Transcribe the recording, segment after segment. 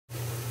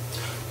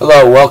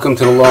Hello, welcome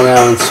to the Long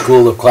Island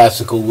School of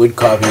Classical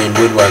Woodcarving and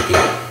Woodworking.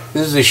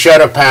 This is a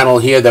shutter panel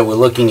here that we're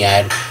looking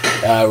at.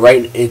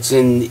 It's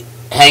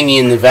hanging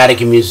in the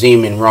Vatican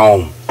Museum in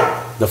Rome.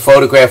 The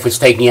photograph was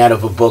taken out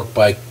of a book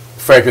by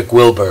Frederick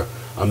Wilbur,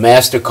 a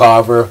master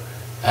carver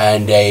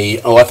and an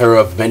author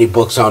of many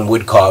books on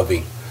wood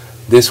carving.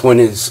 This one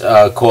is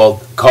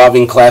called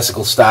Carving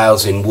Classical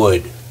Styles in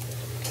Wood.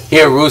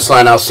 Here,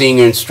 Ruslan, our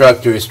senior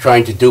instructor, is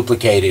trying to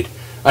duplicate it.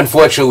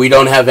 Unfortunately, we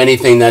don't have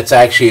anything that's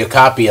actually a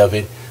copy of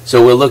it,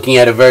 so we're looking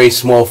at a very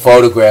small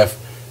photograph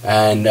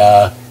and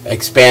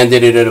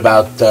expanded it at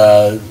about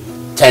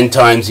 10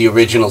 times the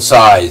original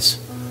size.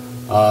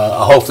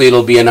 Hopefully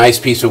it'll be a nice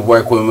piece of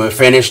work when we're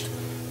finished,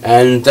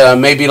 and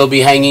maybe it'll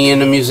be hanging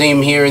in a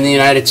museum here in the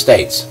United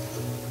States.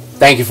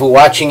 Thank you for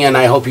watching, and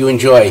I hope you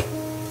enjoy.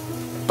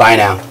 Bye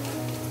now.